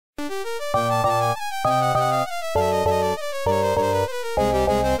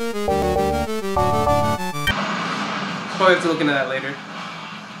probably have to look into that later.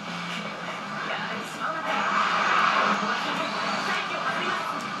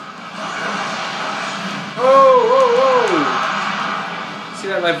 Oh, whoa, whoa! See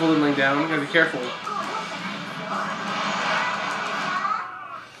that light bullet laying down? You gotta be careful.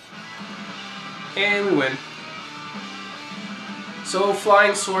 And we win. So,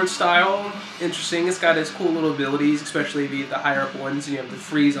 flying sword style, interesting. It's got its cool little abilities, especially the higher up ones. You have the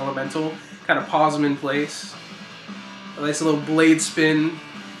freeze elemental, kind of pause them in place. A nice little blade spin.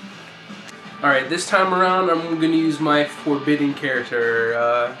 Alright, this time around I'm going to use my forbidden character,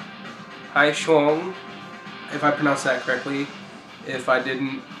 Hai Shuang, if I pronounced that correctly. If I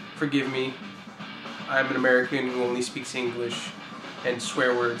didn't, forgive me. I'm an American who only speaks English and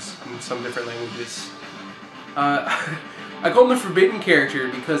swear words in some different languages. I called him the forbidden character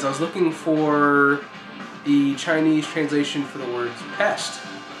because I was looking for the Chinese translation for the words pest.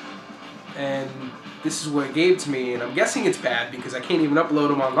 And this is what it gave to me, and I'm guessing it's bad because I can't even upload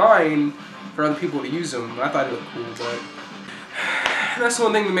them online for other people to use them. I thought it looked cool, but that's the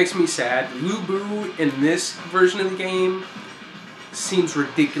one thing that makes me sad. Lu Bu in this version of the game seems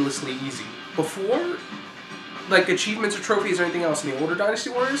ridiculously easy. Before, like achievements or trophies or anything else in the older Dynasty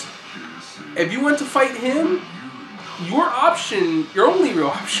Warriors, if you went to fight him, your only real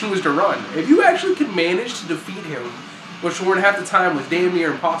option was to run. If you actually could manage to defeat him, which more than half the time was damn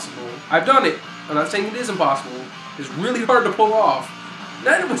near impossible. I've done it. I'm not saying it is impossible. It's really hard to pull off.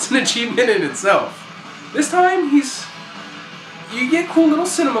 That was an achievement in itself. This time, you get cool little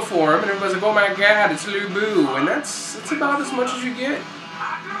cinema for him, and everybody's like, oh my god, it's Lu Bu, and that's about as much as you get.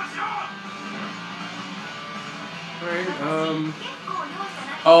 Alright,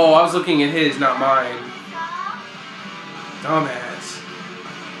 oh, I was looking at his, not mine. Dumbass.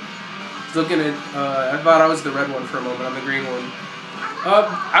 I was looking at, I thought I was the red one for a moment, I'm the green one.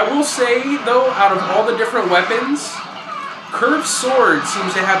 I will say, though, out of all the different weapons, Curved Sword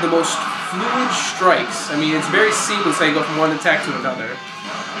seems to have the most fluid strikes. I mean, it's very seamless how you go from one attack to another.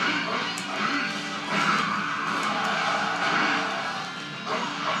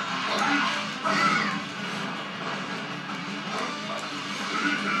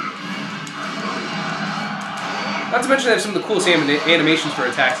 Not to mention they have some of the coolest animations for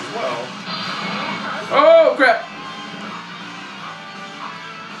attacks as well. Oh, crap!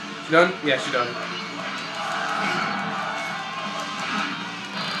 She done? Yeah, she done.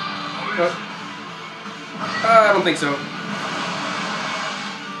 I don't think so.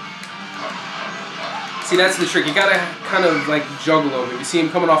 See, that's the trick. You gotta kind of like juggle them. If you see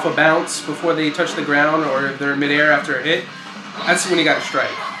them coming off a bounce before they touch the ground, or if they're in midair after a hit, that's when you gotta strike.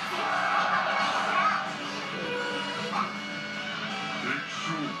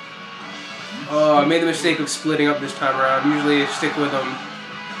 Oh, I made the mistake of splitting up this time around. Usually I stick with him.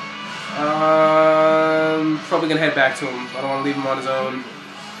 Probably gonna head back to him. I don't want to leave him on his own.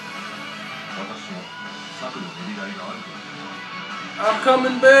 I'm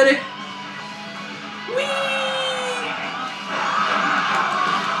coming, buddy. Whee!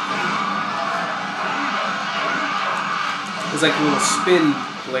 It's like a little spin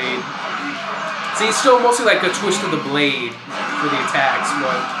blade. See, it's still mostly like a twist of the blade for the attacks,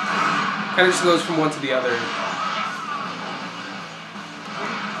 but kind of just goes from one to the other.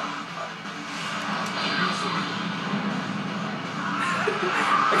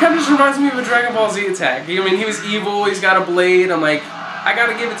 It kind of just reminds me of a Dragon Ball Z attack. I mean, he was evil, he's got a blade, I'm like, I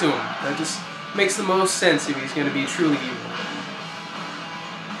gotta give it to him. That just makes the most sense if he's gonna be truly evil.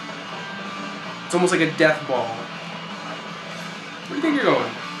 It's almost like a death ball. Where do you think you're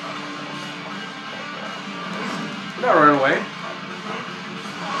going? You're not running away.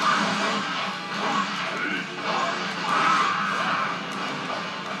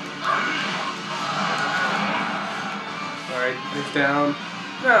 Alright, it's down.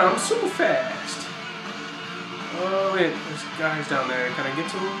 No, I'm super fast. Oh wait, there's guys down there. Can I get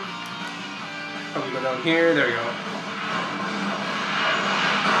to them? Probably go down here. There we go.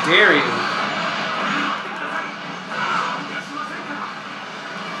 Dare you.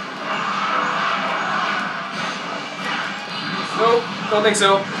 Nope, don't think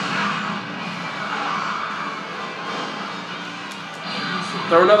so.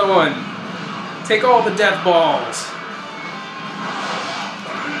 Throw another one. Take all the death balls.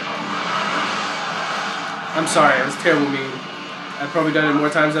 I'm sorry, I was terrible mean. I've probably done it more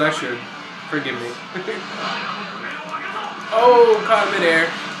times than I should. Forgive me. Oh, caught him midair.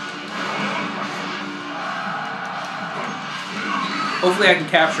 Hopefully I can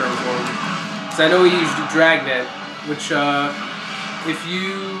capture him for him. Because I know he used Dragnet, which if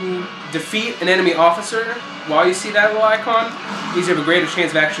you defeat an enemy officer while you see that little icon, it means you have a greater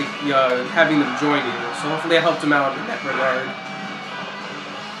chance of actually having them join you. So hopefully I helped them out in that regard.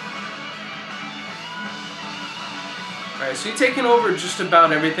 Alright, so you're taking over just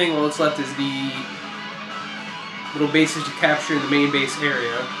about everything. All that's left is the little bases to capture in the main base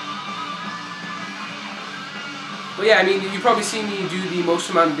area. But yeah, I mean, you probably see me do the most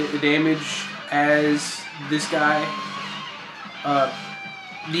amount of damage as this guy.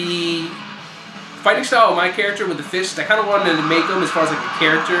 The fighting style of my character with the fist, I kind of wanted to make him, as far as like a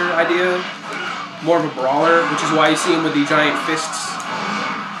character idea, more of a brawler, which is why you see him with the giant fists.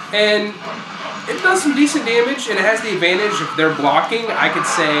 And it does some decent damage, and it has the advantage if they're blocking, I could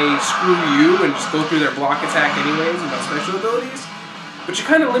say screw you and just go through their block attack anyways without special abilities. But you're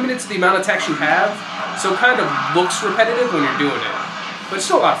kind of limited to the amount of attacks you have, so it kind of looks repetitive when you're doing it. But it's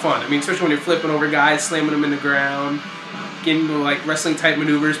still a lot of fun. I mean, especially when you're flipping over guys, slamming them in the ground, getting into like wrestling type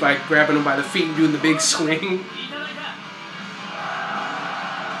maneuvers by grabbing them by the feet and doing the big swing.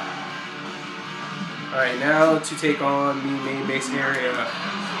 Alright, now to take on the main base area.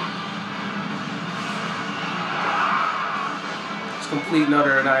 It's complete and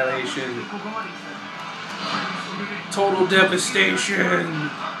utter annihilation. Total devastation.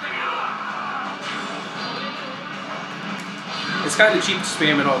 It's kind of cheap to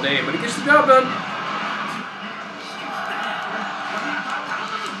spam it all day, but it gets the job done.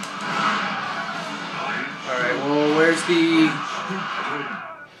 Alright, well, where's the...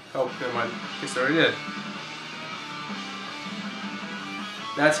 Oh, never mind. Guess I already did.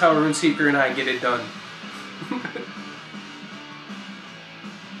 That's how Rune-Seeker and I get it done.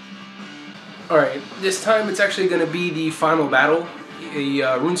 Alright, this time it's actually going to be the final battle.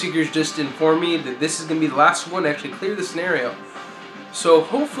 Rune-Seeker's just informed me that this is going to be the last one to actually clear the scenario. So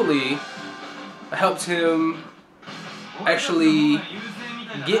hopefully I helped him actually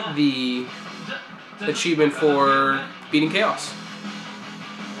get the achievement for beating Chaos.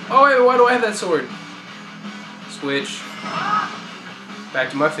 Oh wait, why do I have that sword? Switch. Back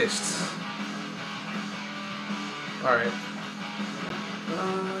to my fists. Alright.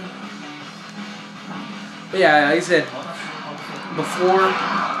 But yeah, like I said before,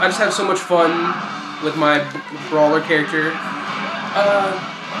 I just have so much fun with my brawler character.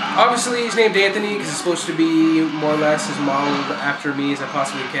 Obviously he's named Anthony because he's supposed to be more or less as modeled after me as I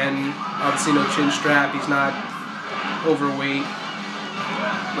possibly can. Obviously no chin strap, he's not overweight.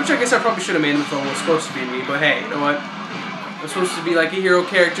 Which I guess I probably should have made him if it was supposed to be me, but hey, you know what? I'm supposed to be like a hero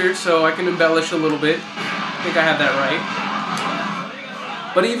character, so I can embellish a little bit. I think I have that right.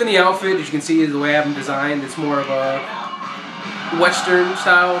 But even the outfit, as you can see, is the way I have him designed. It's more of a Western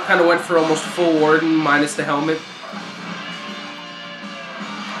style. Kind of went for almost full Warden minus the helmet.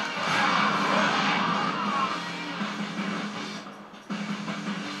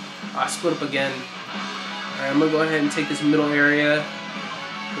 I split up again. Alright, I'm going to go ahead and take this middle area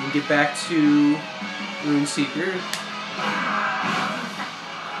and get back to Rune-Seeker.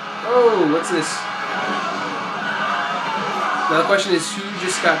 Oh, what's this? Now the question is, who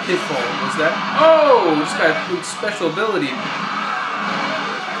just got Pitfall? Was that? Oh, just got a special ability.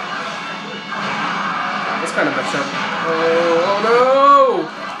 That's kind of messed up. Oh, no!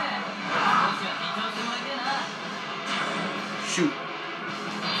 Shoot.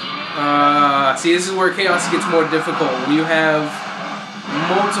 See, this is where Chaos gets more difficult. When you have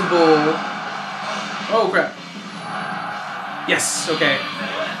multiple... Oh, crap. Yes, okay.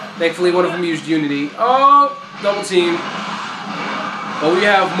 Thankfully, one of them used Unity. Oh, double team. But when you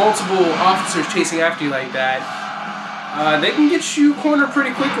have multiple officers chasing after you like that, they can get you cornered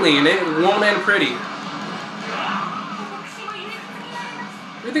pretty quickly, and it won't end pretty.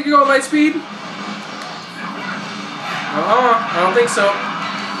 You think you're going light speed? I don't think so.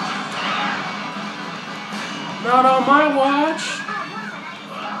 Not on my watch.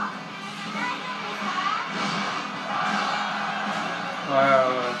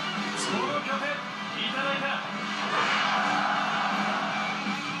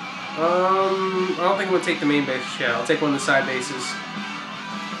 I don't think I'm going to take the main base. Yeah, I'll take one of the side bases.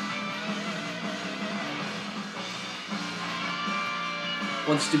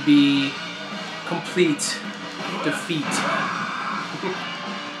 Wants to be complete defeat.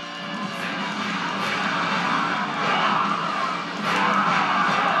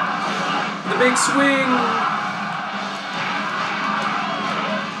 The big swing!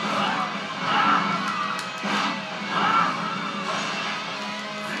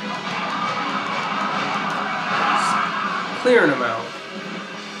 Clearing them out.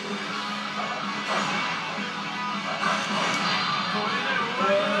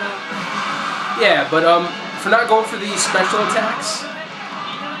 Yeah, but for not going for these special attacks,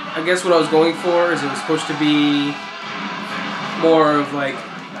 I guess what I was going for is it was supposed to be more of like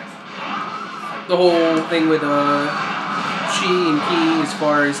the whole thing with chi and ki as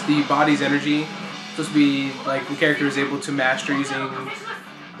far as the body's energy. It's supposed to be like the character is able to master using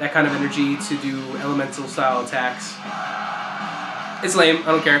that kind of energy to do elemental style attacks. It's lame,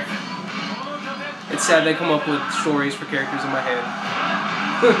 I don't care. It's sad they come up with stories for characters in my head.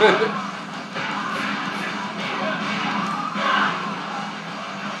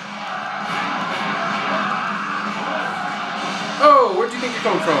 Oh, where do you think you're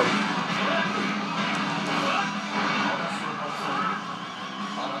coming from?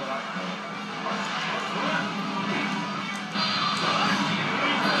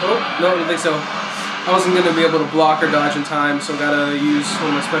 Oh, no, I don't think so. I wasn't going to be able to block or dodge in time, so gotta use one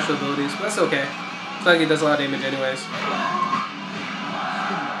of my special abilities, but that's okay. It's not like it does a lot of damage anyways.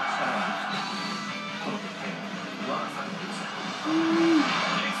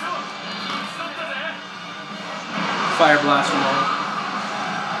 Fire blast from all.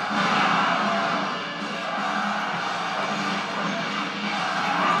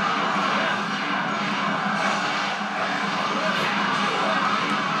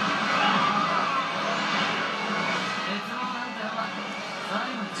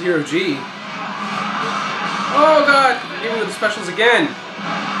 Zero G. Oh god! Even with the specials again!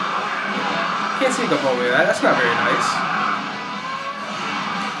 Can't sneak up all the way to that. That's not very nice.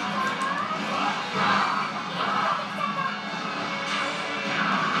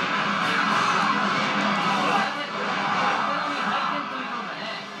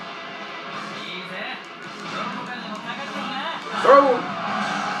 Throw!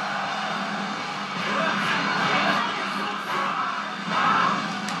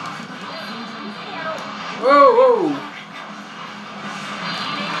 Whoa, whoa!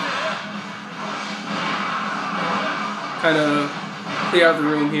 Kind of clear out the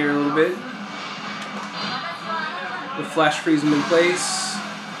room here a little bit. The flash freeze them in place.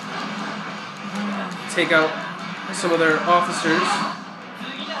 Take out some of their officers.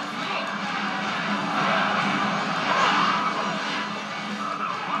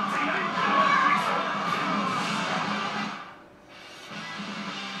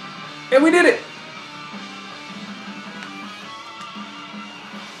 And we did it!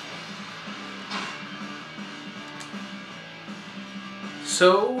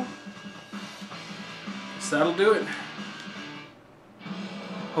 So that'll do it.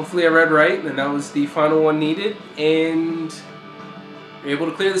 Hopefully I read right and that was the final one needed and you're able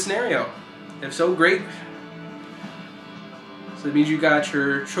to clear the scenario. If so, great. So that means you got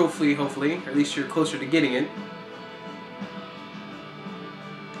your trophy, hopefully, or at least you're closer to getting it.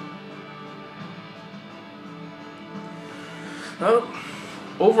 Well,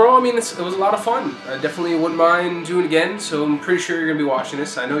 overall, I mean, it was a lot of fun. I definitely wouldn't mind doing it again, so I'm pretty sure you're going to be watching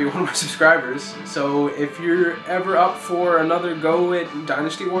this. I know you're one of my subscribers. So if you're ever up for another go at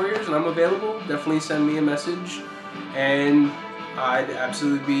Dynasty Warriors and I'm available, definitely send me a message. And I'd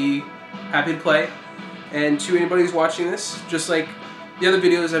absolutely be happy to play. And to anybody who's watching this, just like the other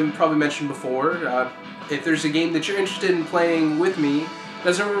videos I've probably mentioned before, if there's a game that you're interested in playing with me,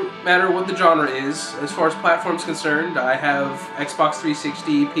 doesn't matter what the genre is. As far as platforms concerned, I have Xbox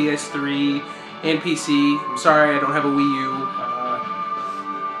 360, PS3, and PC. I'm sorry I don't have a Wii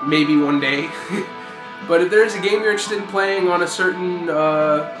U. Maybe one day. But if there's a game you're interested in playing on a certain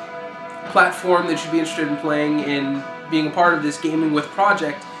platform that you'd be interested in playing and being a part of this Gaming With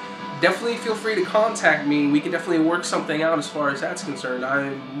project, definitely feel free to contact me. We can definitely work something out as far as that's concerned.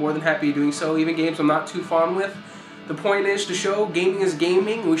 I'm more than happy doing so, even games I'm not too fond with. The point is to show gaming is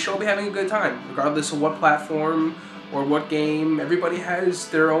gaming, and we should all be having a good time, regardless of what platform or what game. Everybody has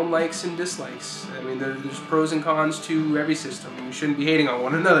their own likes and dislikes. I mean, there's pros and cons to every system. We shouldn't be hating on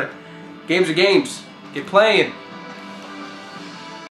one another. Games are games. Get playing.